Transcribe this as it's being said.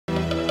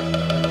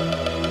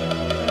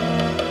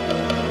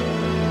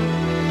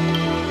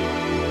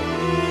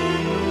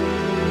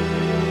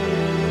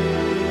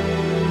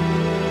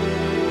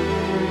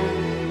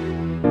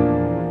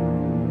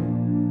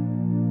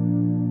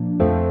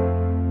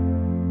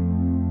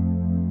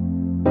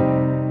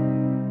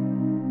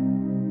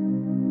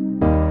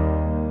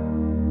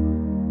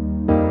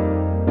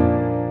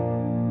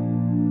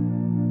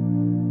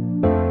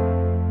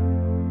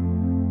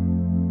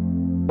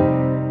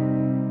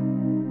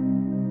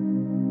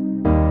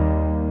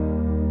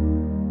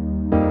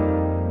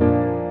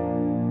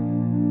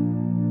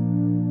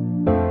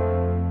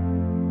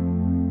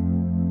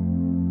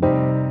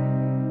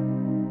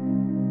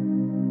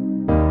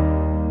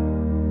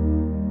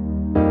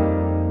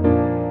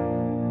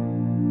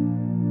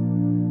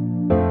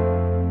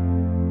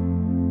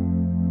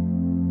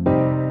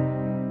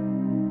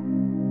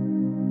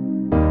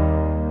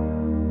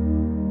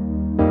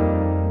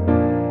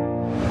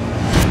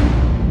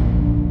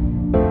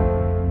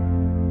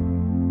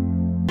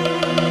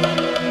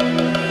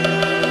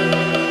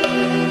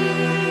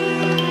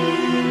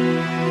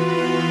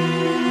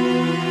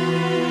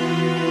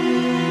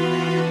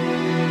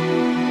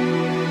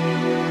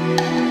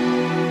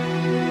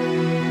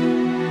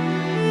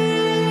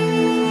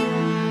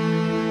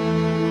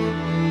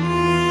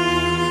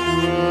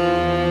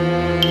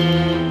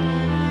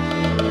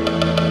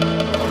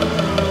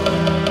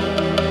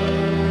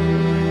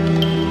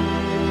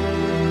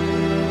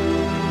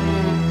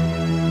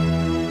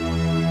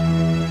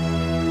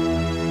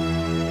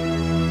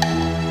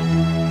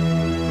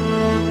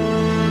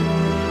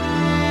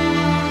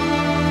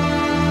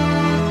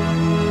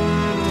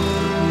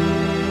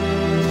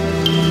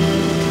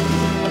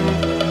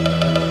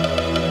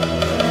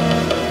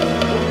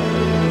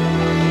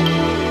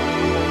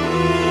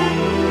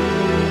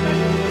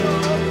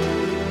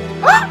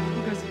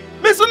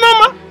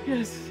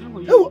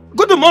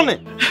money.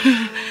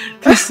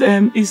 Please,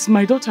 is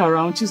my daughter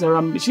around? She's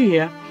around. Is she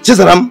here? She's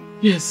around?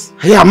 Yes.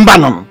 Yeah,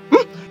 Mbanam.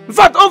 In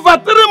fact, over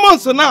 3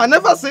 months now, I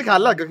never see her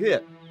leg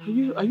here.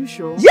 Are you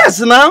sure?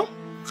 Yes, now.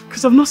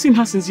 Because I've not seen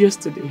her since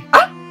yesterday.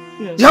 Ah?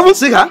 Yes. You haven't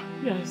seen her?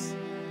 Yes.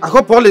 I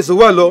hope police is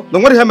well, though.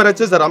 Don't worry, Hammer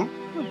Chesaram.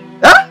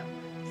 Eh?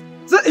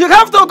 So you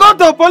have to go to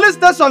the police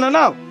station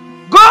now.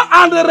 Go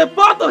and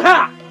report to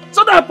her.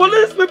 So that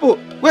police people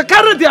will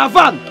carry their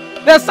van.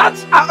 They search,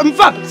 in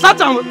fact,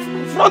 search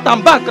front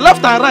and back,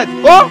 left and right.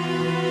 Oh?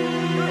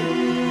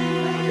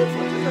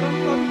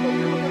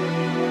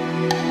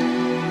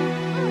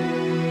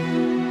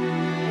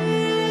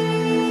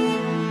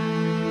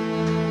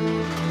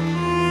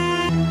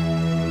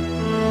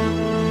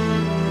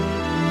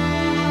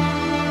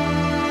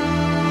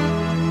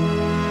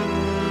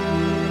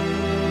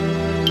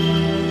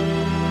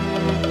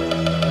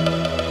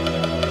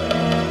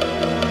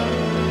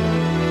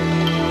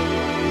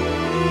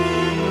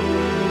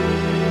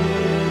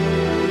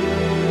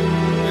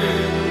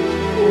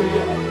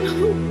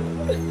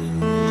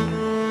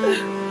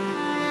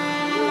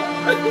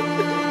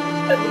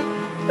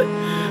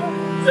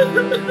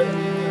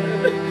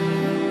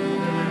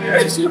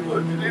 I should go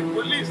to the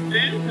police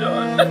station.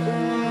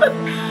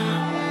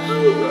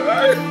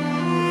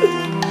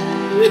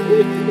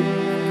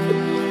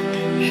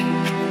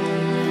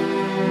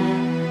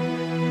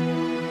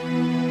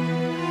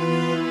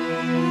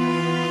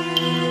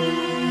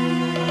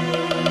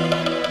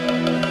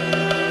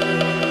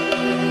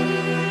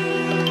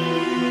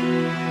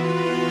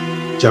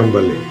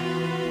 Chamberlain,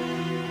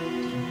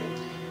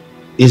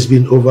 it's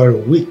been over a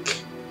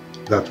week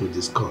that we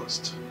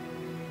discussed.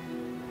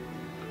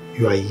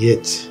 You are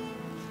yet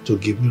to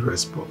give me a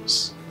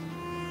response.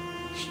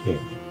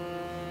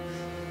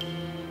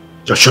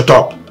 Just shut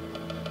up.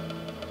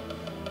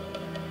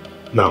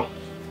 Now,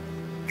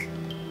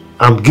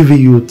 I'm giving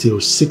you till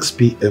 6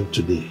 p.m.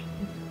 today.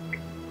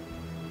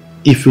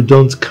 If you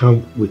don't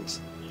come with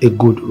a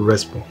good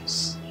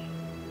response,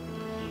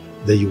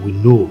 then you will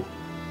know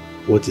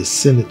what a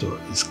senator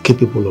is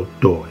capable of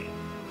doing.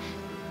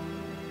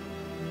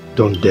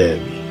 Don't dare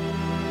me.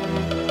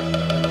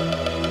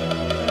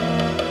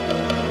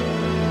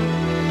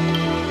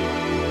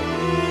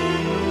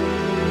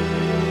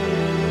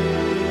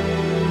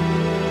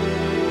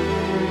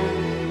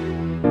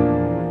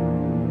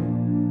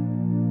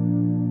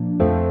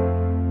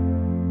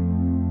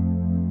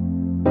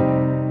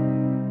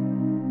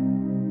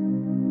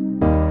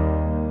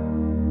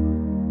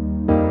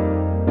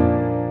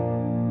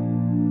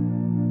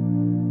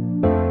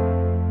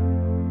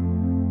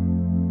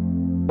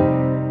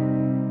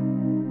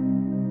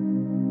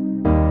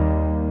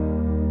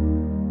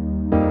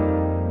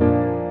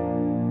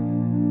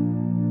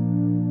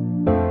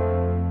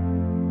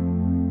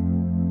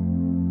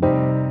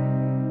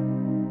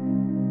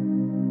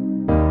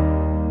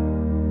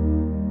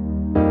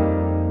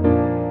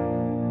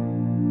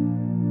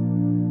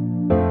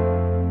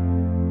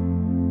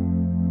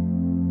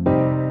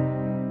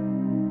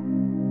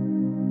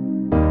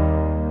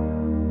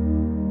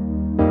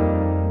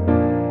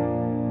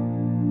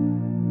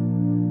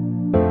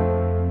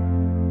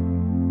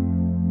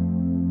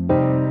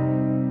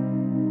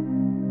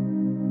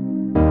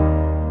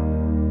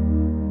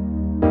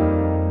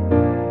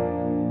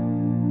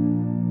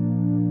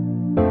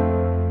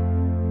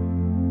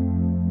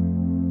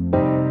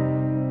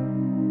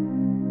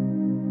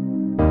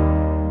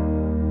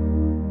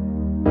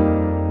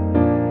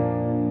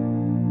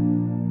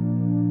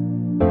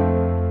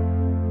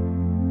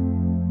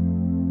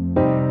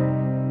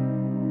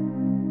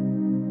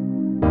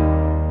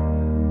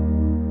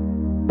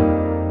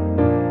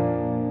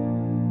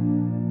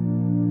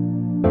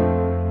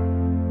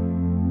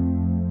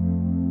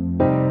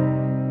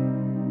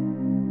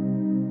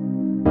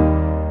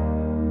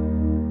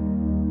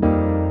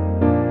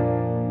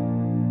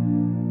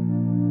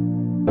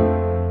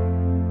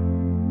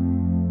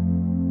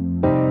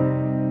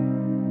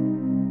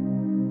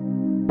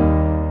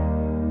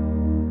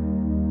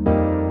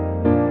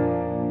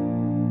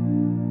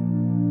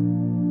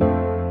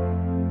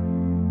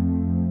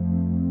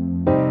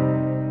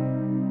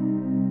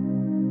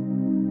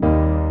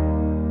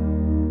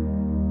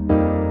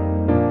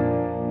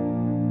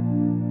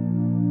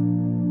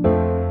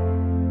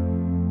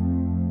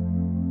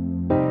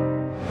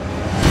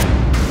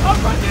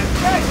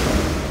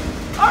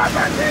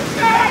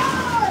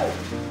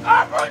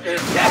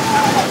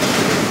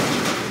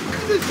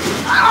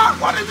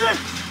 What is it?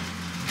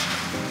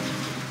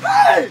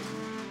 Hey!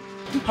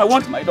 I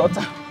want my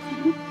daughter.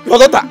 Your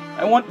daughter?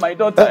 I want my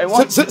daughter. I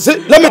want.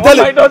 Let me tell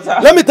you. My daughter.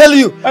 Let me tell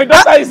you. My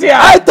daughter is here.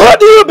 I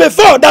told you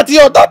before that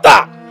your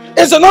daughter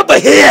is not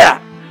here.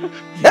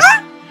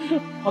 Huh?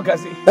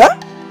 Ogasi. Huh?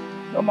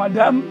 No,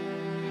 madam.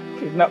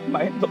 Kidnap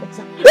my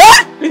daughter.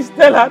 Huh? Please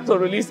tell her to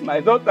release my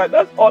daughter.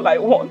 That's all I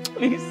want,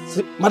 please.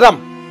 See,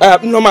 madam,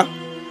 Noma,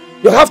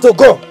 you have to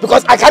go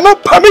because I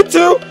cannot permit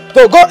you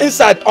to go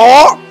inside.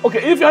 Or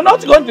okay, if you're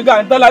not going to go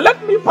and tell her,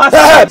 let me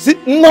pass. See,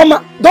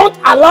 Noma, don't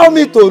allow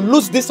me to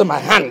lose this in my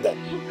hand.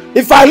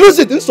 If I lose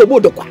it in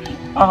Sobodokwa,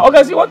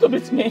 Okay, so you want to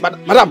beat me?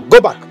 Madam,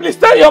 go back. Please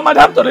tell your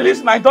madam to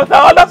release my daughter.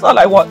 Oh, that's all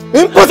I want.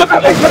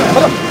 Impossible.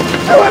 Madam.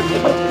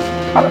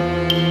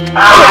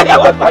 I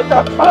want my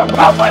daughter. Madam,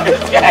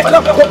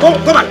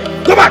 go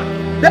back. Go back.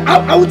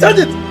 I will change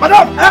it.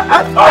 Madam,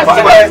 I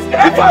swear,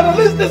 if I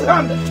release this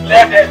hand,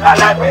 leave this and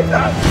let me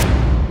down.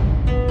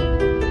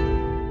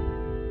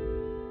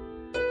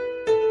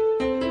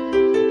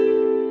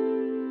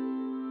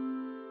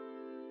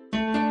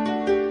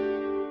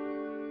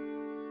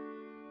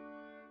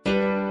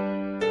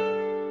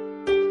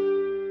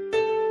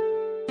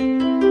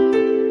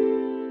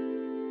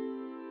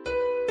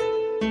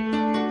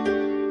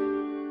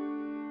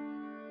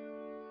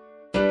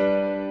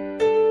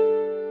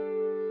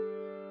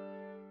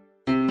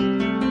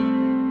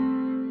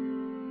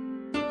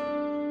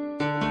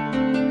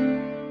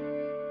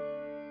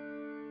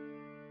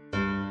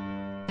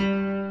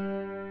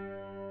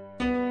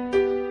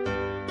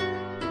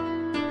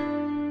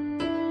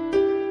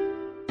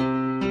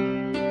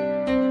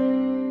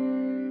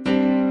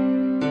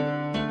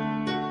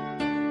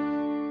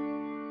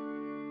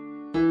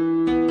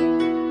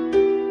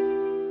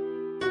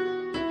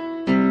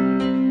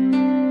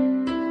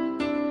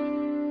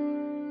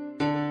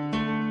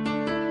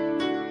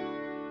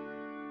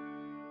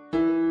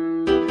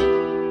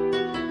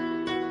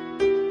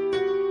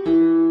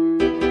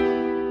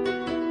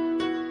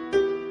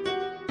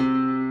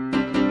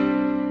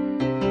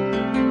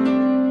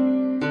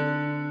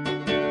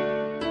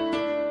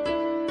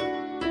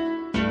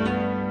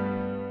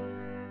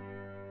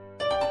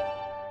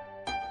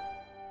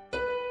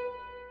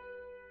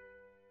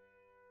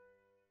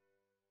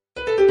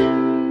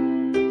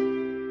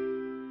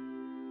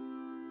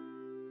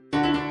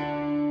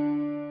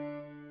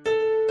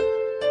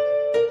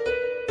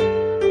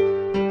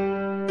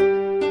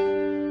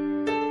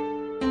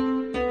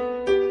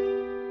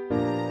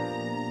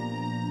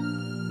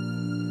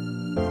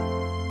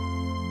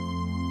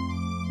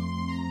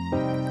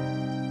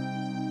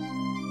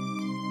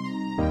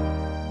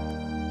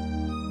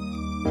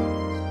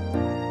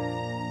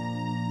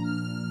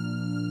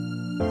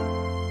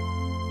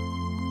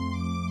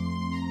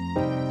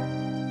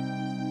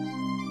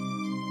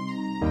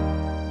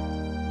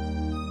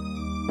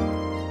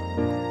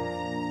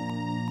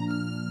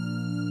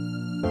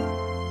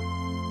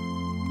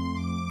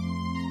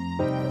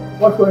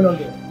 What's going on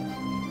there?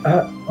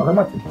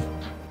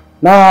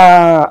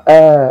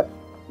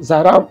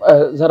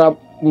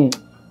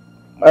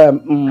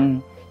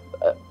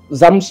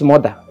 Zam's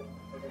mother.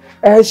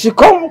 She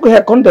come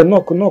here, come dey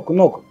knock,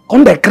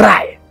 come dey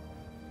cry.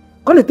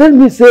 Come dey tell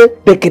me say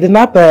they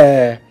kidnap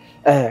her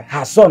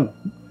son.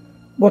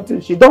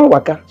 But she don't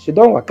waka,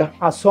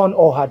 Her son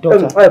or her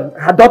daughter?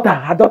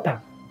 Her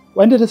daughter.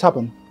 When did this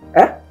happen?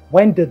 Eh?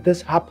 When did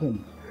this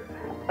happen?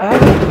 I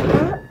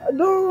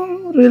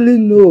don't really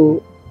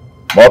know.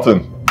 Martin,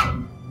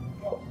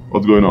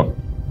 what's going on?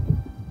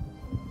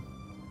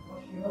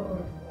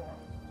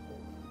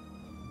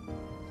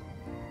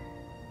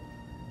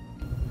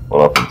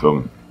 What happened? Tell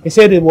me. He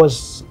said it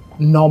was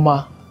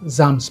Norma,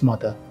 Zam's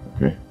mother.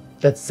 Okay.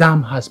 That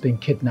Zam has been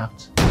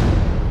kidnapped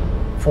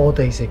 4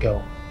 days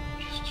ago.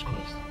 Jesus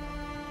Christ.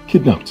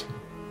 Kidnapped?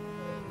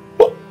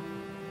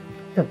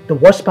 The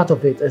worst part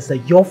of it is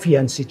that your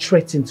fiancé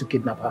threatened to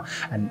kidnap her,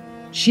 and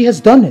she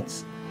has done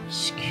it.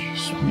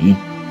 Excuse me?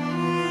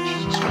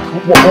 Jesus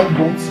Christ. What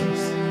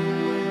nonsense?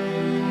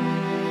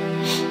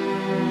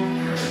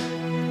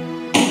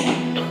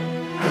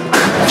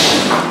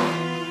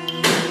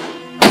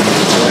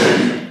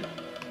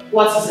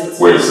 What is it?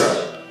 Where is that?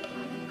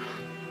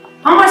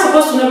 How am I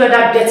supposed to know where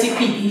that dirty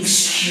pig is?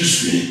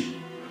 Excuse me.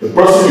 The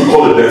person you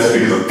call the dirty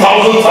pig is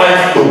 1,000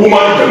 times the woman you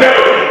can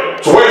never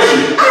be. So where is she?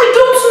 I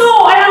don't know.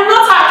 I am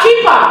not her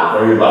keeper.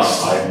 Very last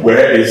time,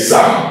 where is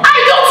Sam? I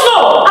don't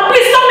know. And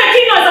please stop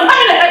making noise. I'm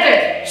having a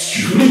headache.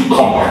 Excuse me,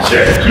 come back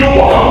here. You don't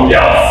want to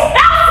else.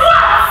 Else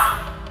what?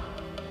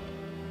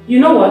 You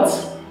know what?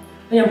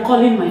 I am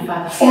calling my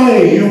father.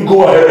 Fine, you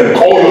go ahead and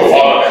call your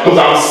father. Because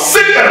I'm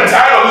sick and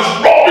tired of this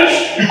rubbish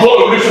you call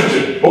a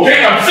relationship.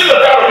 Okay? I'm sick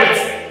and tired of it.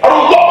 I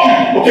don't love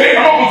you. Okay?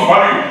 I'm not going to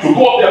marry you. So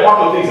go up there, pack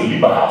your things and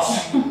leave my house.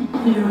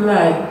 You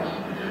lie.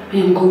 I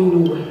am going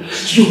nowhere.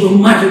 You will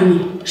marry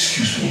me.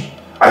 Excuse me.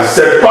 I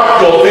said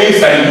pack your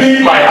things and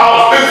leave my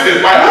house. This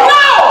is my house.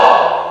 No!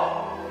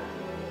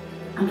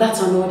 And that's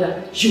an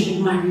order. You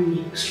will marry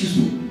me. Excuse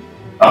me.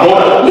 An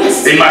order?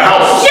 Yes. In my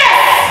house? Yes!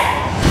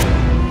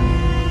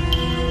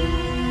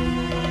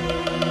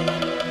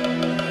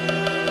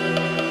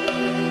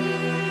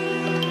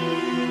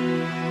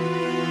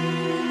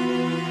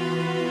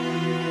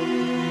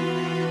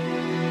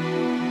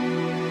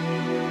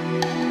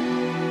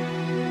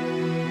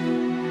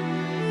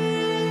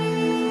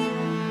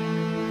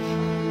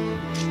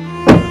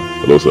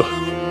 Hello, sir.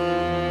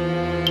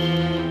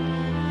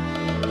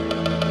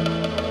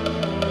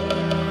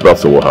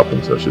 That's what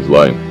happened, sir. She's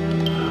lying.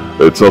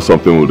 It's not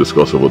something we'll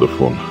discuss over the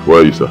phone.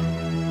 Where are you, sir?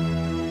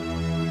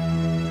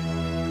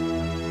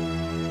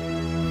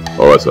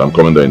 Alright, sir. I'm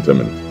coming there in 10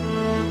 minutes.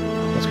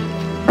 Let's go.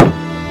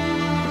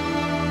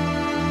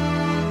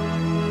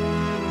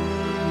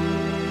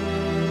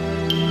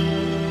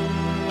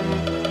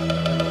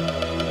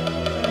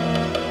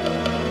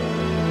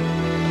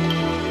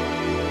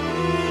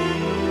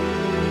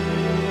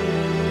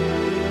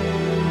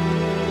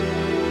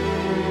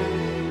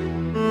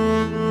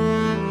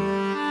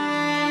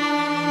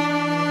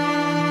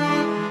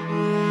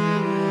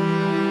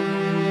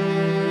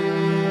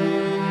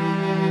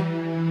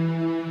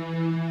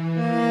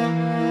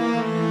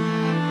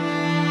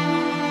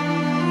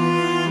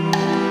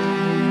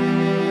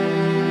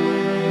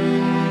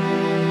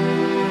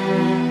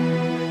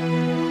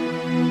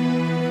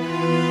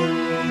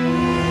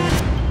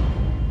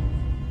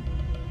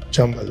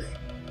 Chamberlain.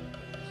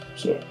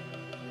 Sir.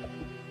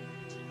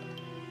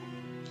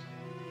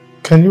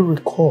 Can you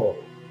recall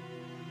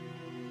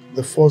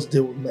the first day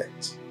we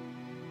met?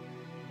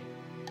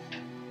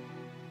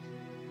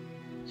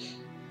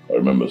 I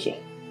remember, sir.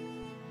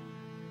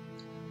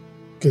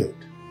 Good.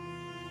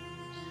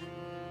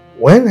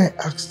 When I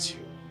asked you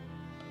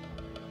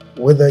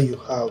whether you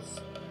have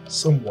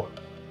someone,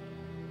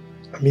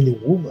 a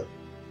woman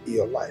in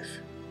your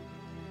life,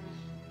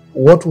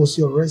 what was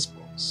your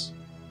response?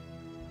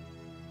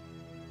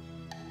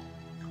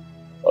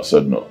 I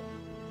said no.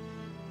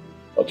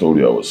 I told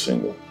you I was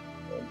single.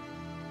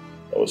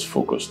 I was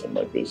focused on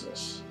my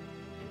business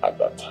at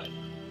that time.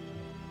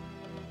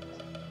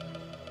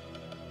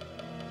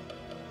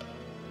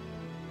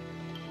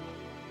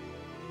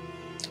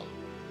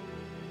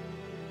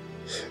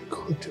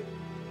 Good.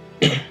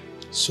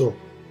 So,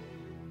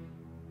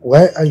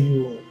 why are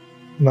you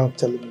now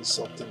telling me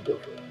something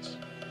different?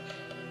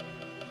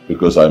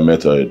 Because I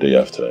met her a day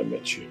after I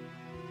met you.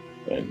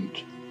 And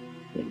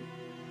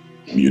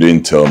you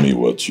didn't tell me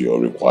what your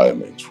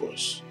requirement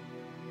was.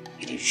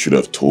 You should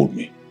have told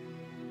me.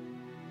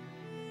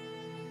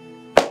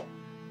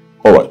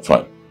 Alright,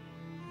 fine.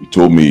 You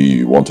told me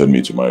you wanted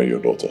me to marry your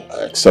daughter.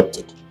 I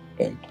accepted.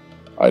 And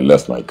I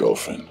left my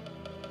girlfriend.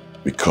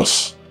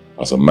 Because,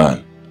 as a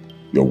man,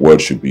 your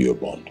word should be your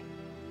bond.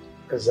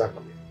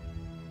 Exactly.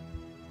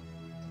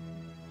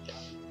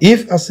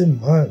 If as a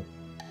man,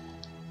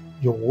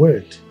 your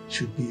word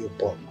should be your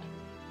bond,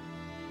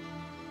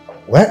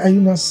 why are you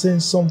not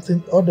saying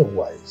something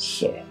otherwise?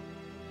 Sir,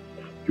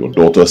 your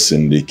daughter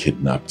Cindy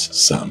kidnapped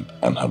Sam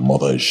and her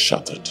mother is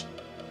shattered.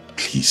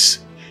 Please,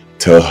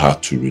 tell her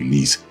to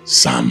release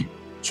Sam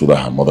so that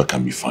her mother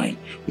can be fine.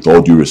 With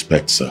all due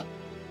respect, sir,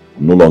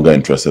 I'm no longer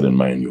interested in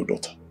marrying your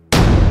daughter.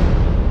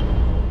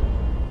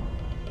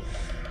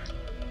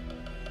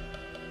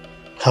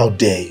 How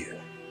dare you?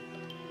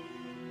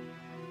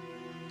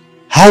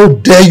 How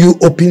dare you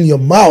open your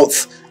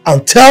mouth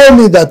and tell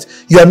me that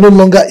you are no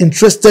longer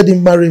interested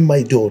in marrying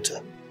my daughter?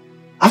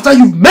 After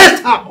you've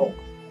met her,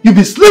 you've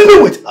been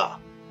sleeping with her.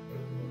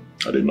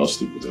 I did not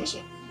sleep with her,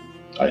 sir.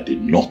 I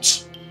did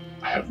not.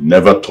 I have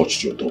never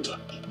touched your daughter.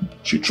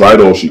 She tried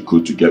all she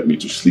could to get me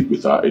to sleep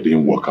with her. It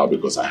didn't work out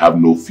because I have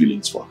no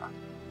feelings for her.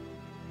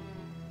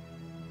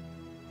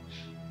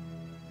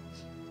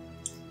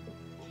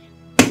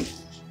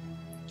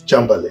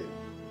 Chamberlain.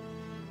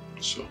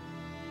 So?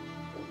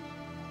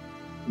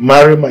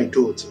 Marry my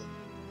daughter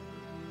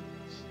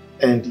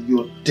and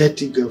your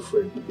dirty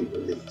girlfriend will be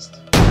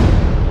released.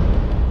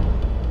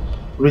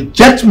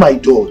 Reject my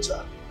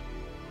daughter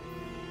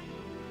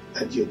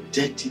and your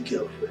dirty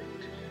girlfriend.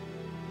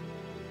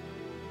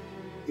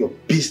 Your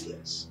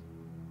business,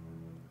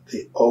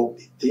 they all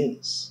be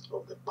things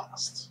of the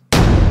past.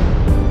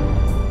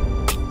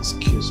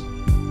 Excuse me.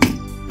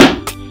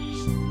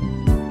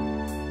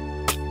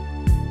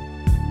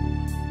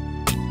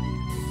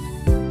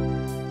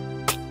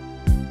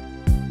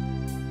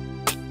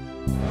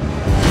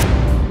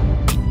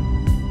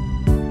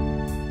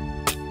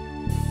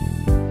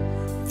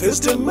 This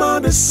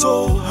demand is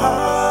so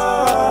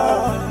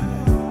high,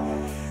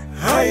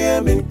 I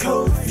am in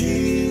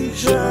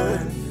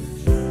confusion.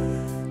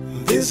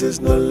 This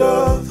is no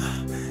love,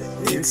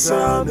 it's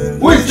an illusion.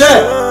 Who is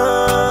there?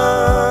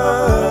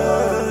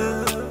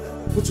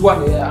 Which one?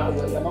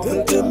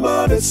 The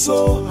demand is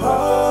so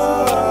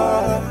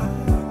high.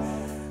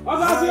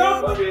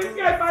 Open this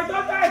gate, my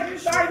daughter is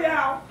inside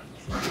now.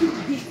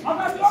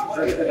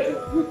 Open this gate.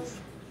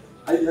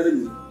 Are you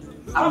hearing me?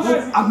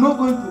 I'm not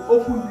going to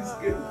open this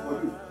gate for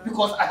you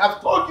because I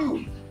have told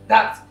you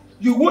that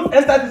you won't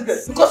enter this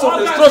gate because of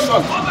the instruction.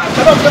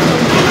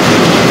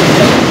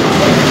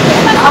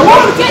 I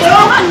want to get her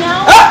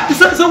now. Huh? You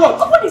said what?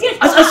 Open the gate.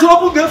 I should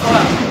open gate for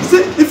her.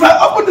 See, if I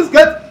open this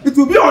gate, it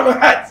will be on your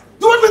head.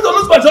 Do you want me to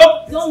lose my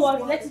job? Don't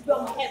worry, let it be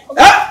on my head.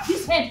 Okay? Huh?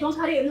 This head don't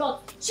carry a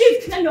lot.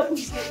 Chief, let me open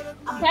this gate.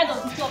 I'm tired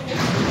of this job.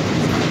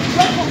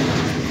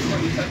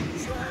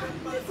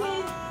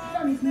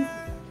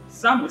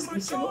 Sam is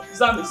missing.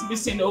 Sam is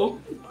missing. Oh,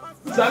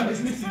 Sam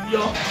is missing.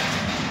 Your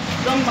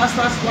young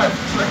master's wife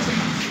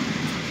threatened.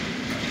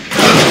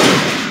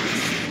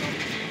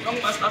 Young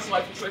master's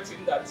wife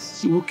threatened that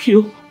she will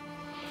kill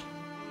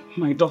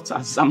my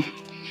daughter Sam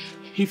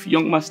if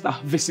young master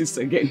visits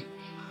again.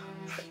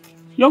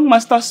 Young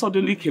master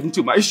suddenly came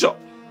to my shop.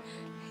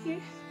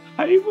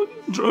 I even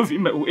drove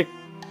him away.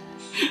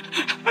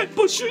 I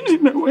pursued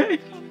him away.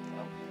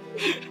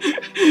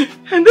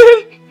 And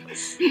then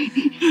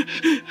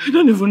I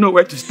don't even know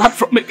where to start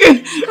from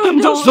again.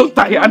 I'm just so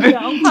tired.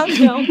 Calm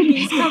down,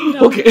 please, calm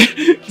down. Okay,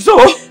 so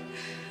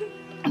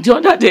the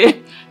other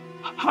day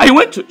I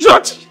went to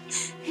church.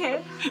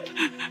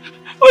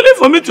 Only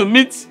for me to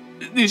meet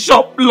the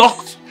shop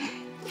locked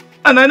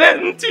and an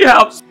empty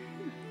house.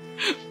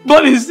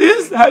 But it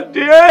seems that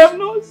I have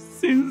not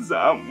seen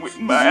Sam with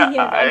my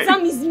eyes.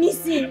 Sam is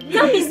missing.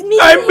 Sam is missing.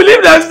 I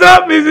believe that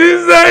Sam is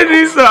inside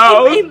this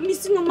house.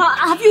 Missing, Mama.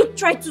 Have you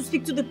tried to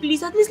speak to the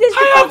police? At least let's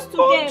I have to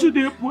gone them. to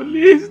the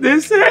police. They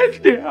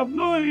said they have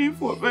no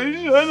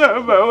information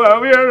about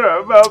what we are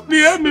about.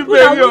 Please me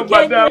beg your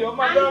madam.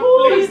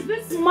 Who is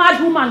this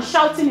mad woman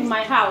shouting in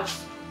my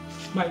house?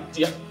 My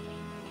dear,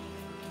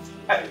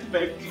 I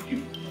beg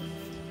you.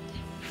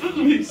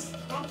 Please.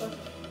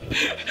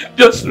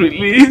 Just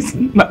release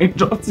my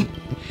daughter.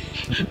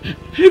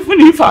 Even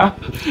if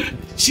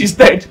she's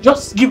dead,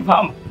 just give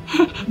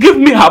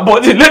me her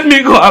body. Let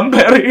me go and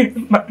bury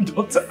my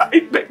daughter.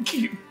 I beg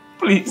you.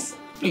 Please.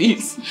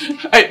 Please.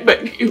 I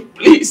beg you.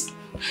 Please.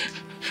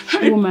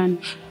 Woman,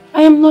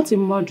 I am not a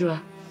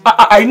murderer.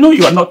 I know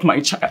you are not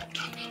my child.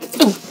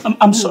 Oh,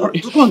 I'm sorry.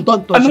 Don't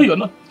touch I know you're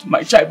not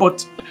my child,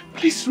 but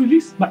please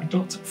release my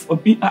daughter for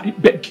me. I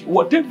beg you.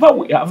 Whatever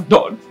we have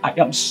done, I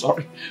am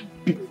sorry.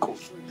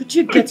 Could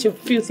you get your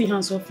filthy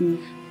hands off me?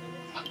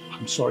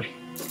 I'm sorry.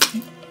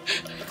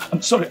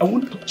 I'm sorry, I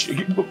won't touch you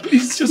again, but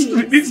please just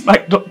release my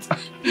daughter.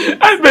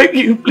 I beg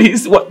you,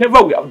 please.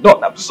 Whatever we have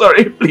done, I'm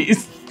sorry,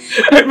 please.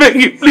 I beg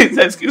you, please,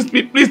 excuse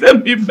me. Please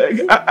let me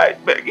beg. I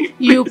beg you,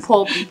 please. You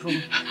poor people.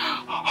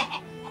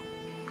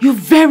 You're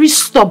very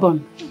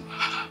stubborn.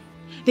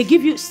 They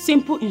give you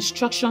simple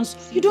instructions,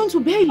 you don't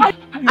obey.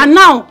 And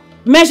now,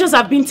 measures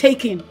have been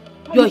taken.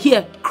 You're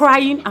here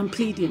crying and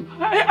pleading.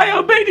 I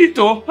obeyed it,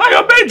 though. I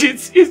obeyed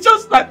it. It's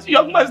just that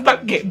young master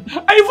came.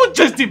 I even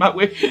chased him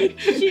away.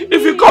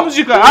 If he comes,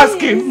 you can ask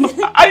him.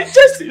 I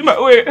chased him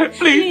away.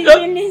 Please.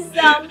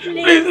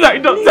 Please, my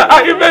daughter.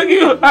 I beg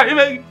you. I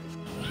beg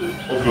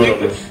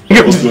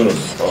you. What's going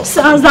on?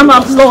 Sam,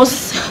 I've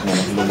lost.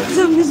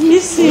 Sam is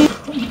missing.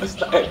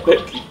 Master, I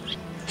beg you.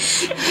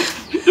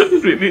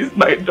 Just release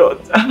my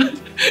daughter.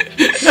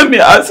 Let me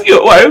ask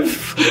your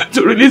wife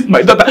to release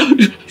my daughter.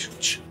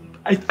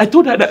 I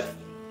told her that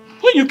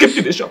when you came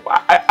to the shop,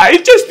 I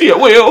chased you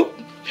away. Oh.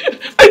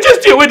 I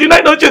chased you away. Did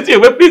I not chase you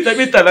away? Please let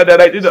me tell her that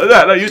I did not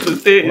allow you to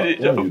stay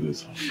in the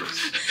shop.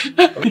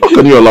 How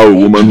can you allow a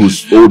woman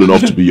who's old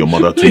enough to be your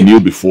mother to kneel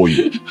before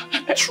you?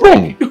 What's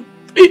wrong?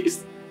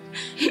 Please.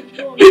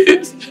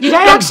 Please. Did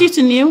I ask you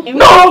to kneel?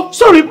 No,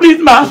 sorry, please,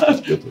 ma.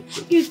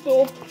 Please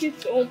stop.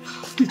 Please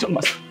don't,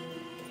 master.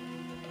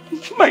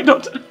 My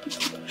daughter.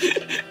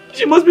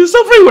 She must be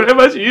suffering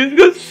wherever she is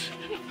because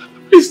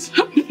please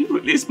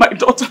release my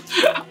daughter.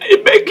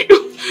 I beg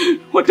you.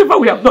 Whatever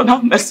we have done,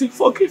 have mercy.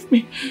 Forgive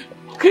me.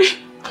 Okay?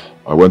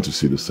 I went to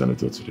see the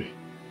senator today.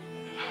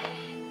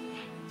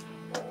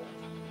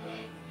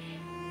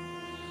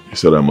 He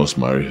said I must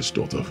marry his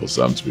daughter for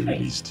Sam to be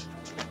released.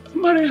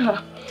 Marry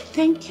her.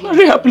 Thank you.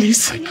 Marry her,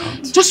 please. I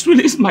can't. Just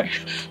release my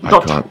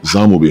daughter. I can't.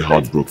 Sam will be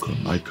heartbroken.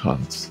 I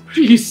can't.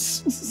 Please.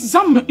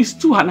 Sam is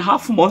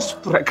 2.5 months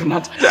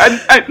pregnant.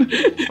 And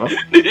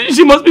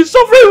she must be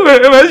suffering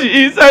wherever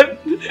she is. And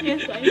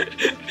Yes, I know.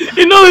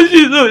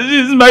 you know,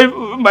 she's my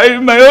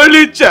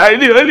only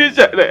child, the only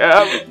child I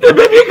have. The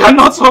baby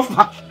cannot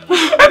suffer.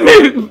 I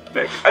mean,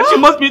 and she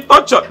must be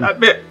tortured. I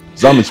mean,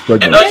 Sam is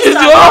pregnant. you know, she's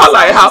all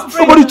I have.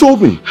 Nobody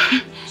told me.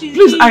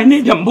 Please, I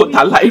need them both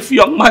alive,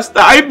 young master.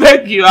 I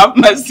beg you, have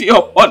mercy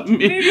upon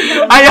me.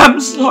 I am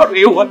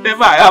sorry,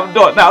 whatever I have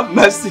done, have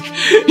mercy.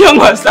 Young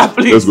master,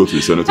 please. Let's go to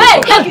the senator's Hey,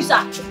 house. thank you,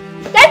 sir.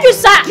 Thank you,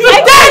 sir. You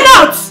dare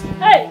not!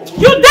 Hey.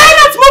 You dare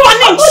not move an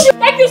inch!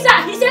 Thank you,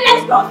 sir. He said,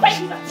 let's go. Thank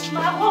you, sir.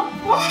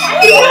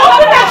 If you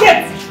open that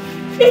gate!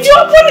 If you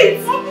open it!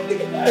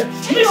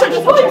 Listen,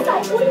 open it, sir.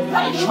 Open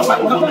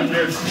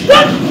it,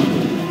 sir.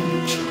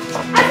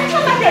 I said,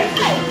 come back here.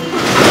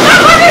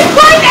 Nobody's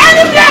going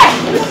anywhere!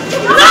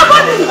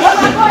 Nobody!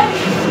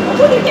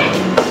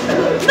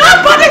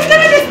 Nobody's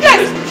leaving this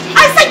place!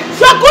 I said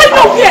you're going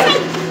nowhere!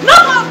 No!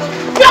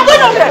 You're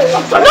going nowhere!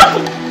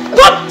 No!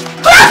 Don't!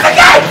 Close the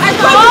gate!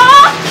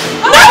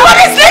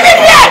 Nobody's living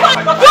here!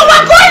 You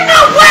are going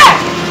nowhere!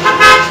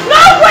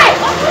 Nowhere!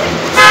 You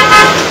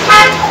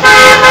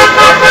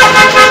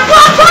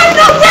are going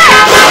nowhere!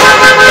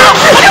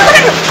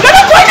 You're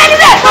not going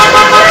anywhere!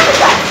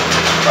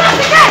 Close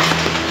the gate!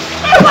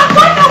 You are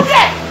going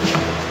nowhere!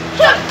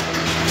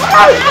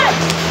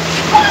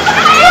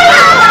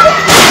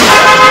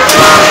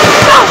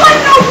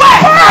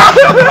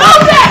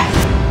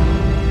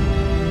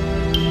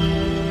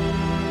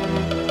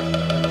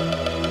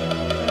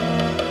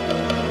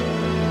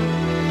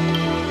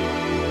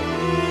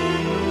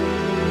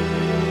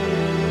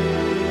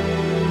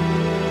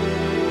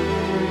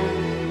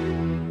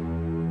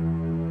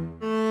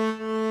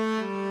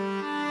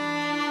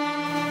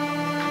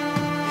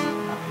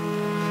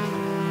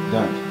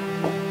 Dad,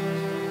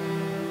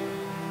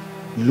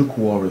 you look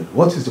worried.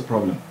 What is the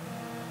problem?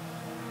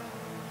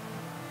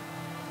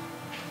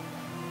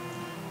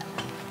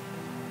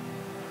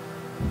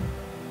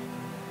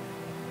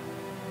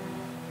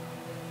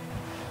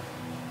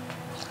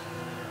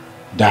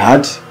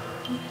 Dad?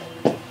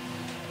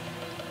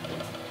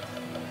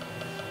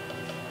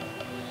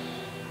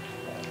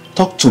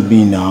 Talk to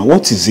me now.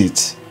 What is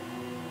it?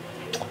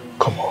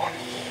 Come on.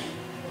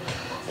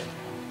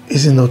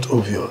 Is it not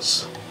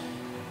obvious?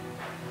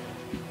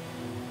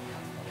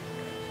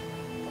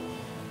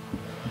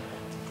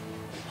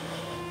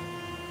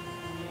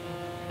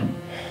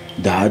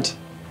 Dad?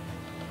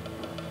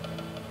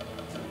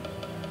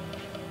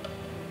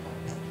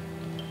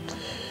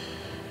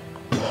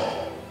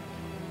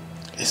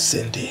 It's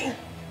Cindy.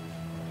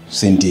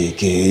 Cindy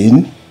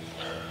again?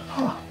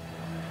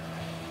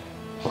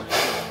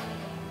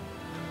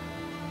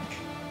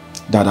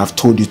 Dad, I've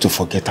told you to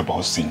forget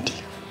about Cindy.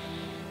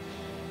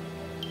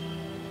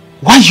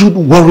 Why are you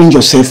worrying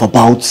yourself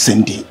about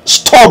Cindy?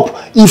 Stop!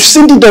 If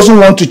Cindy doesn't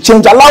want to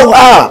change, allow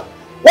her!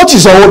 What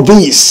is all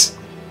this?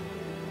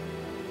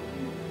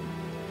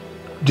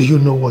 Do you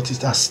know what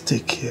is at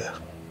stake here?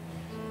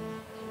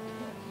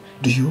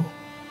 Do you?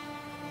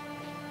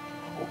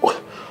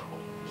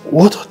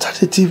 What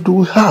alternative do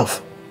we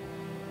have?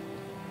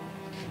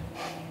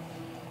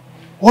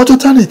 What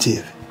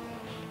alternative?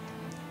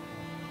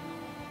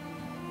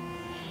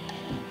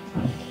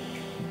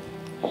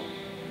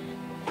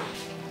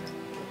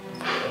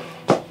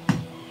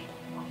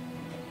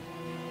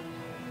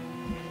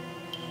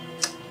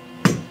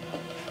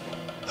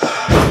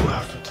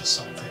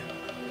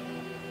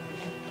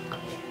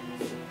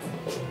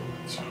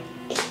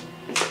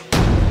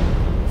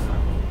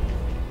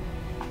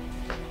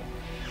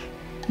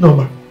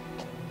 Norma,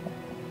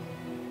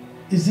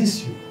 is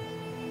this you?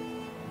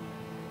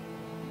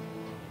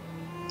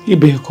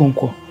 Ibe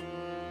Okonkwo.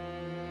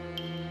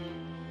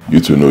 You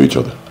two know each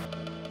other?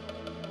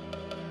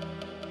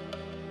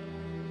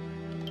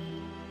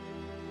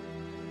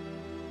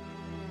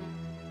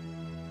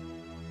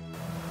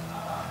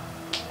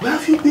 Where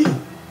have you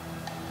been?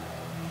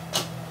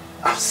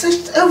 I've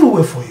searched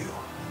everywhere for you.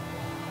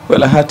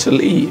 Well, I had to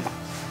leave.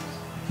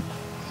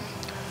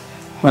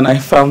 When I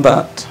found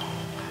that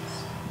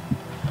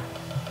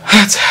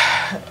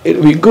it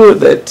would be good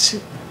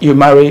that you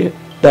marry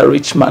that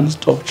rich man's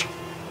daughter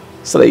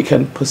so that you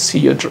can pursue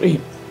your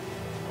dream.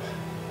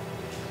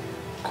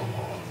 Come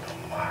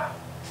on,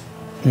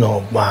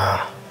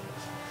 Norma.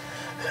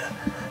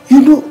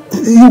 You know,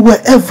 you were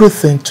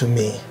everything to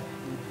me.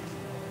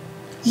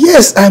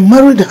 Yes, I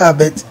married her,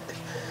 but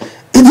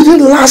it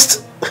didn't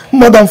last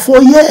more than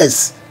 4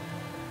 years.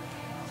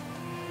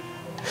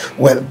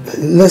 Well,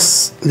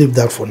 let's leave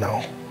that for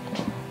now.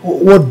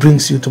 What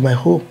brings you to my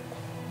home?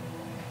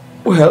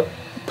 Well,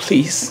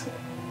 please,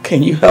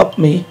 can you help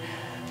me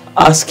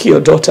ask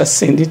your daughter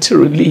Cindy to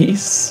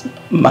release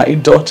my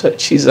daughter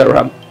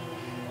Chizaram?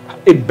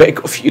 I beg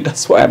of you,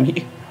 that's why I'm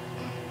here.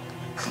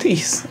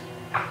 Please.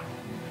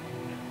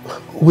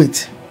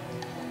 Wait.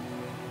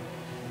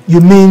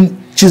 You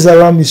mean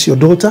Chizaram is your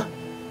daughter?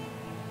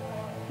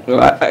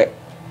 Well,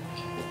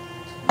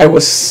 I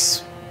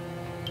was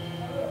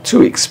 2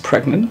 weeks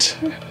pregnant.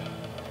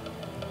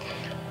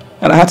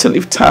 And I had to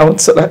leave town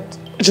so that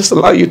I just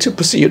allow you to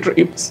pursue your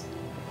dreams.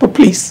 But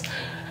please,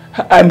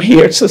 I'm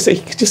here to say,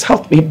 just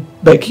help me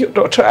beg your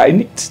daughter. I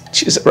need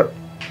Chizaram,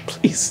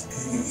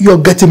 please. You're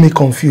getting me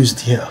confused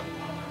here.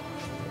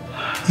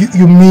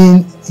 You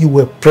mean you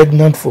were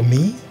pregnant for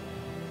me?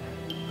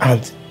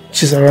 And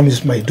Chizaram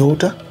is my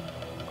daughter?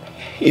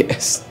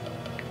 Yes.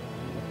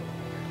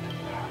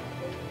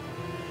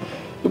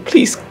 But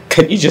please,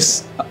 can you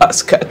just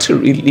ask her to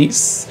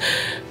release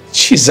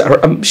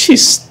Chizaram?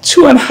 She's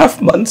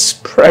 2.5 months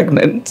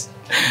pregnant.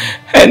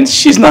 And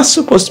she's not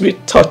supposed to be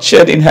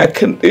tortured in her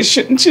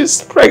condition.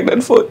 She's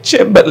pregnant for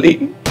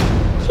Chamberlain.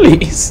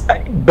 Please, I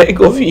beg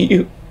of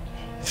you.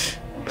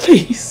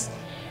 Please.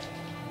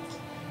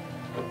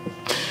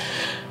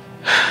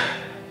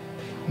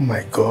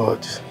 My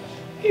God.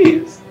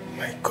 Yes.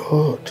 My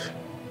God.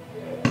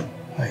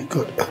 My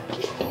God.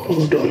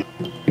 Hold on.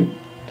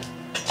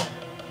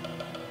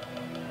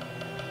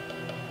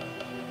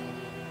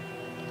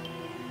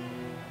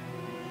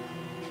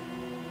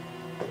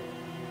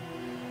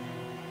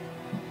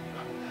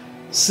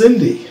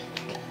 Cindy.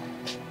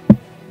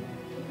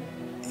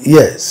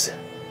 Yes.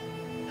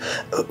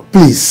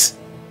 Please,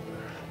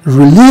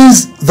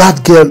 release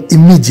that girl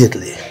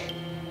immediately.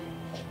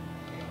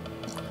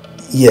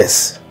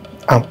 Yes,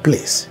 and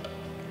please,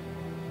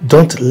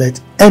 don't let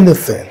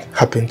anything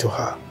happen to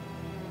her.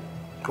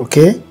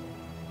 Okay?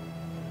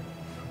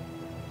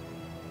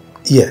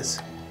 Yes.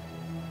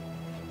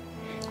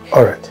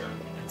 All right.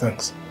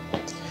 Thanks.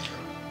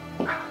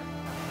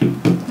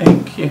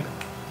 Thank you.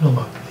 No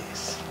more,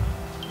 please.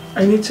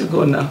 I need to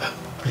go now.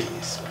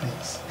 Please,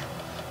 please.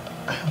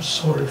 I am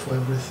sorry for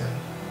everything.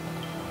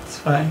 It's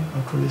fine.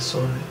 I'm truly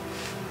sorry.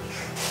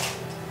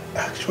 I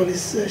actually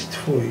searched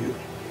for you.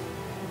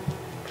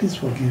 Please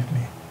forgive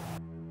me.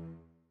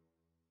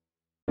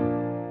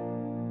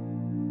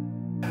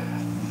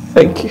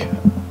 Thank you.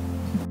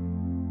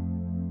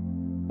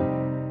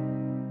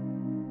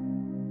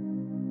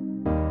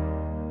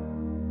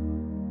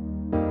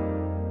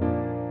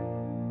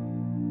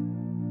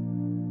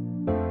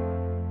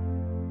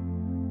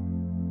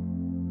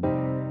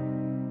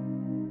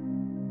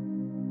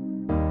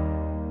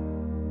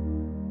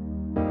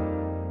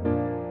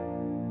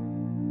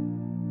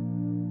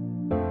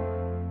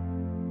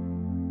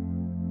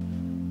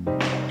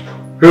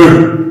 Hey!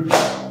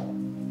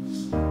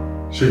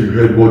 So you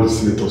heard what the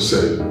senator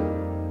said?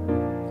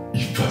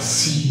 If I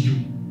see you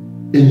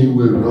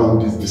anywhere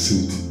around this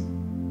vicinity,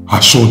 I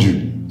assured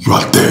you, You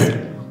are dead.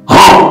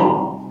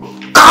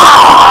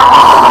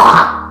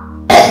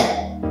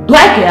 Do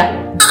I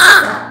care?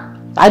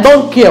 I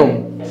don't care.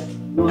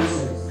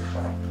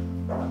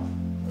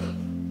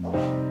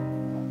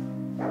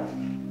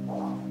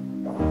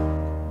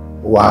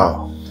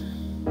 Wow.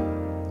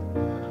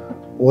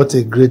 What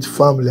a great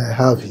family I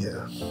have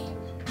here.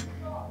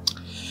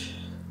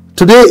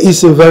 Today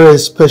is a very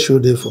special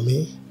day for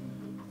me.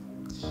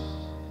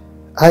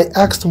 I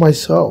asked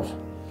myself,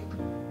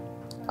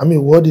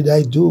 what did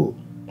I do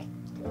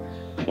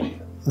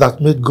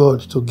that made God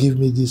to give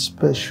me this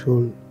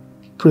special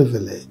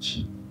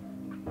privilege?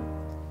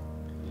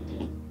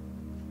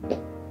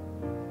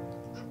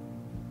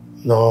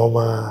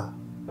 Norma,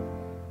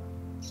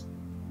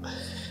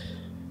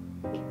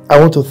 I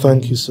want to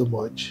thank you so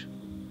much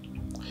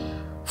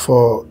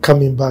for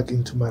coming back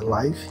into my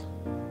life,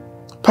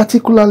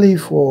 particularly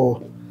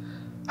for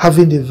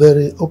having a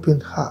very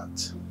open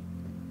heart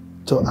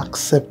to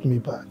accept me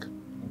back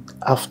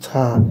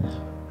after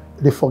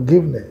the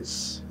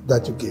forgiveness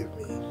that you gave me.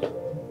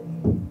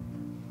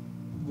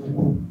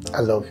 I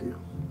love you.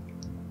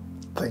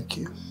 Thank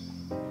you.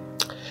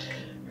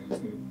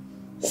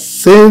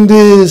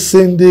 Cindy,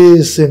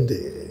 Cindy,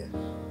 Cindy.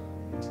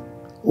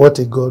 What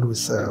a God we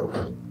serve.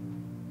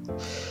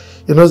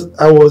 You know,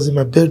 I was in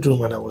my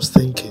bedroom and I was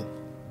thinking,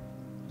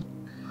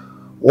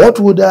 what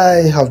would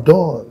I have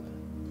done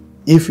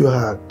if you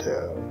had,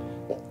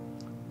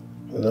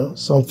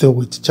 something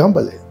with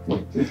Chamberlain?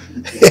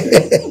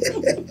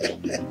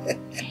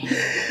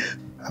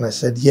 And I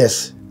said,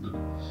 yes,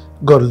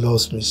 God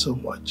loves me so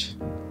much,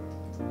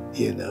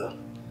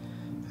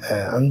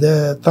 and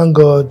thank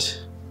God,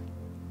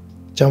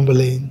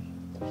 Chamberlain,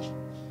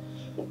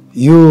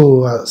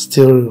 you are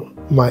still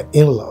my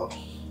in-law,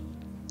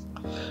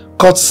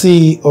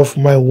 courtesy of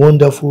my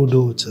wonderful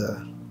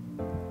daughter,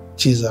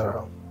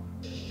 Chizaram.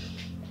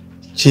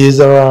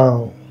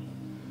 Chizaram,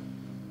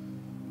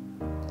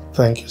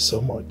 thank you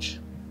so much.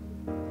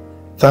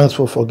 Thanks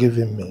for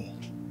forgiving me,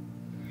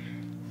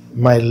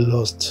 my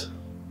lost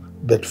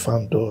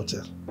bedfarm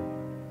daughter.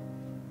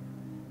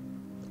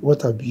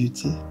 What a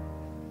beauty.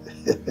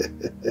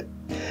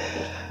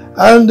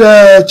 And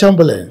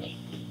Chamberlain,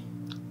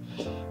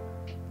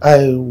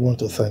 I want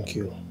to thank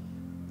you.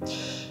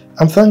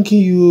 I'm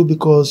thanking you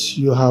because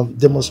you have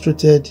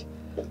demonstrated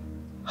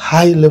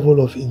high level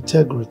of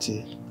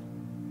integrity.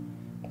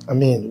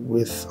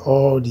 With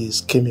all the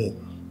scheming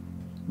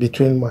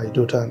between my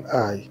daughter and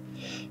I,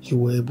 you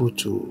were able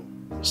to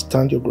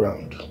stand your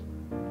ground.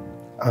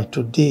 And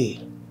today,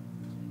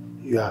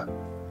 you are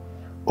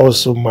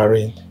also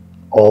marrying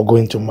or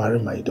going to marry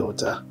my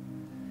daughter.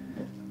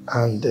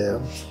 And the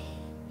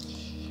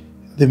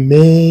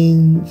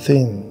main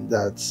thing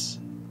that,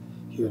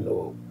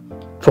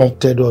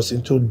 prompted us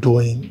into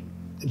doing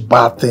the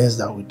bad things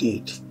that we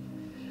did,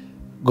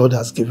 God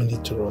has given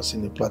it to us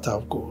in a platter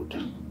of gold.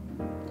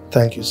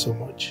 Thank you so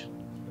much.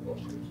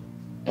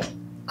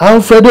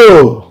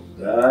 Alfredo,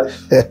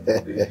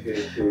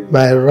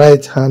 my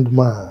right-hand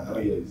man. Oh,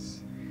 yes.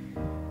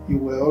 You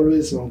were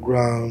always on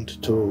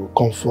ground to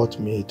comfort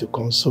me, to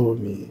console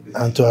me,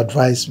 and to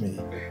advise me.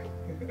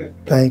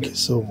 Thank you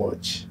so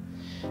much.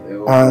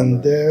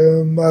 And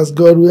as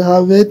God will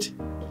have it,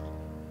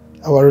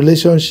 our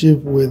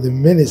relationship with the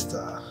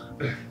minister,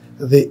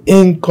 the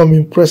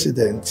incoming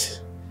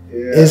president,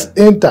 is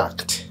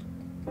intact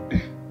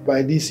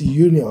by this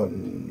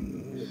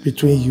union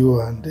between you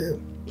and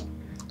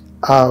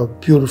our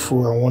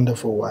beautiful and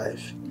wonderful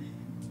wife.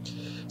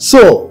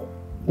 So,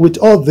 with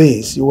all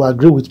this, you will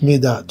agree with me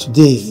that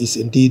today is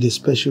indeed a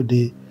special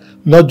day,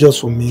 not just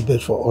for me,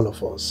 but for all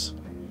of us.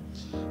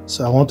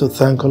 So I want to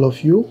thank all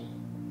of you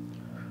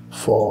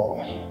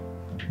for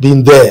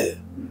being there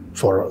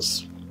for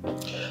us.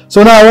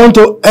 So now I want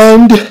to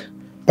end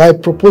by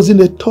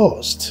proposing a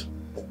toast.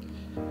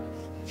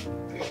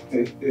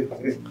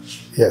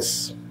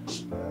 Yes.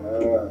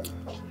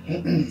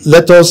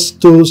 Let us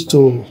toast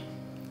to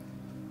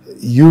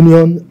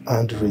union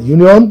and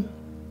reunion.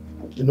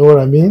 You know what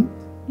I mean?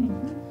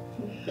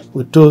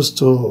 We toast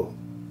to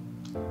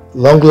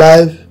long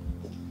life,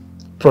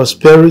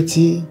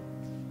 prosperity.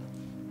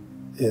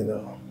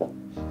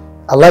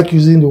 I like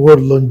using the word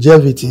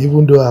longevity,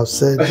 even though I've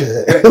said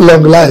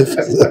long life.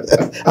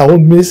 I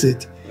won't miss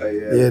it.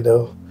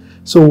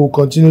 So we'll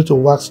continue to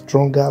work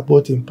stronger,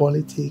 both in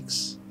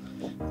politics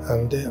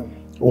and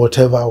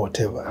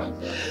whatever.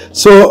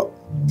 So,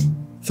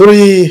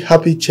 3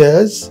 happy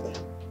cheers.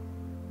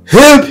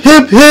 Hip,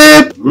 hip,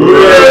 hip!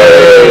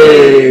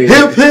 Hooray!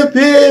 Hip, hip,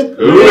 hip!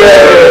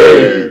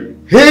 Hooray!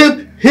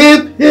 Hip,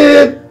 hip,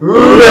 hip!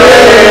 Hooray!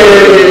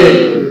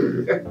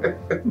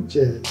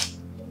 Cheers.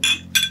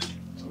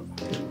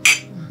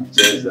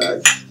 Cheers,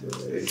 Dad.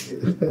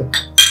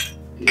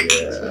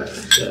 Yeah.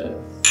 Cheers.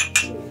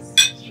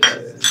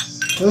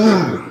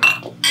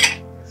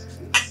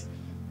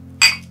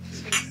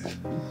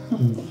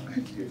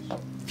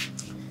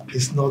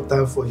 It's not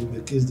time for you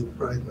to kiss the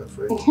bride, my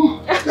friend.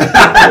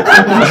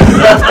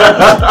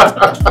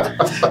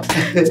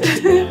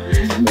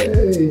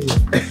 Hey,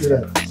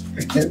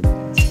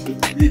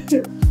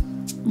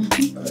 Your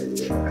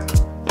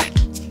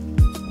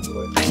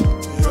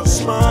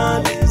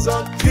smile is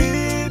a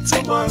key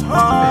to my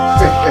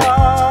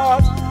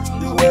heart.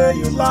 The way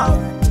you laugh,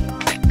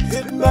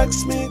 it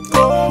makes me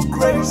go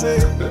crazy,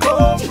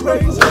 go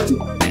crazy.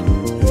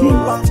 Your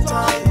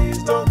laughter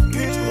is the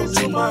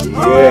key to my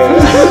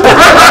heart.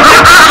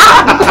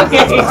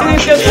 Okay,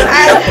 it's just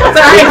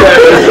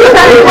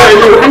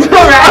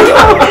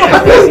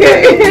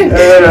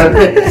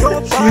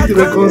Sweet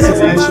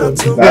reconciliation.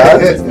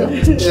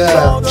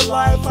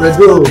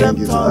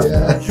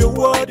 Your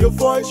word, your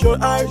voice, your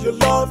eyes, your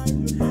love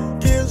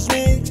gives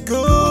me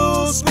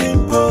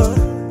goosebumps.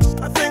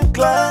 I think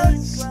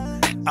less.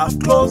 I've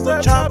closed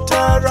the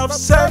chapter of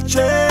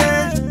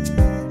searching.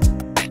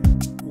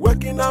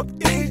 Waking up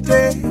each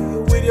day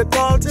with your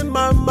thoughts in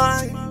my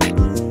mind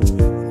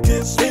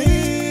gives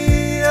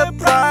me a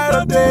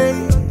brighter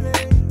day.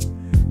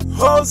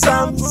 Oh,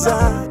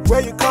 Samson,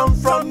 where you come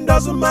from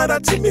doesn't matter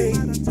to me.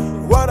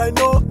 What I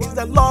know is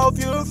I love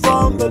you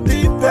from the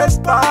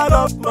deepest part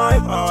of my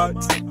heart,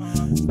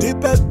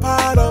 deepest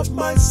part of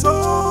my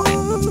soul.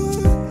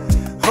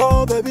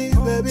 Oh, baby,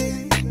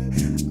 baby,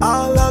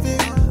 I love you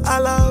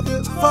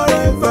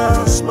forever.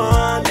 Your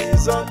smile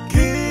is a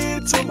key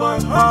to my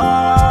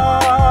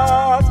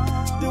heart.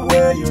 The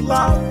way you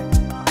laugh,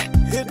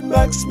 it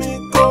makes me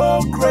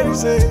go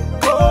crazy,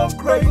 go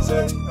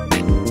crazy.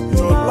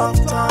 Your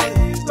laughter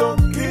is the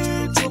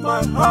key to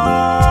my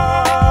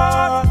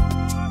heart.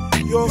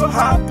 Your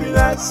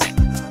happiness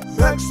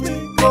makes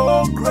me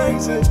go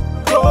crazy,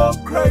 go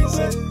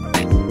crazy.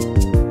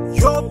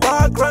 Your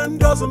background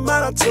doesn't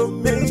matter to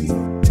me.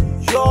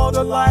 You're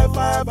the life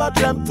I ever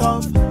dreamt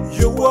of.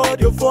 Your word,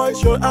 your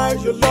voice, your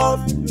eyes, your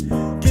love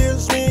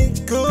gives me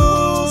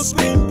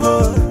goosebumps.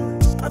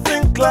 I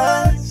think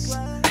less.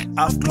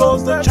 I've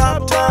closed the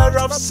chapter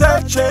of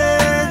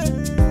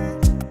searching.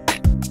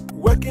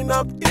 Waking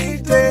up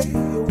each day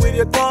with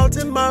your thoughts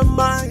in my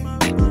mind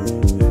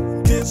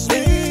gives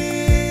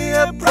me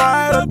a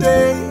brighter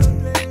day.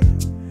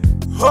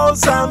 Oh,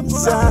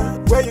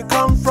 Samson, where you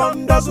come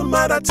from doesn't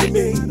matter to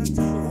me.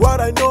 What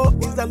I know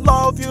is I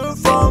love you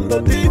from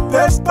the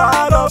deepest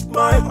part of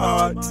my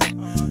heart,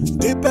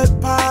 deepest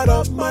part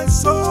of my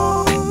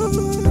soul.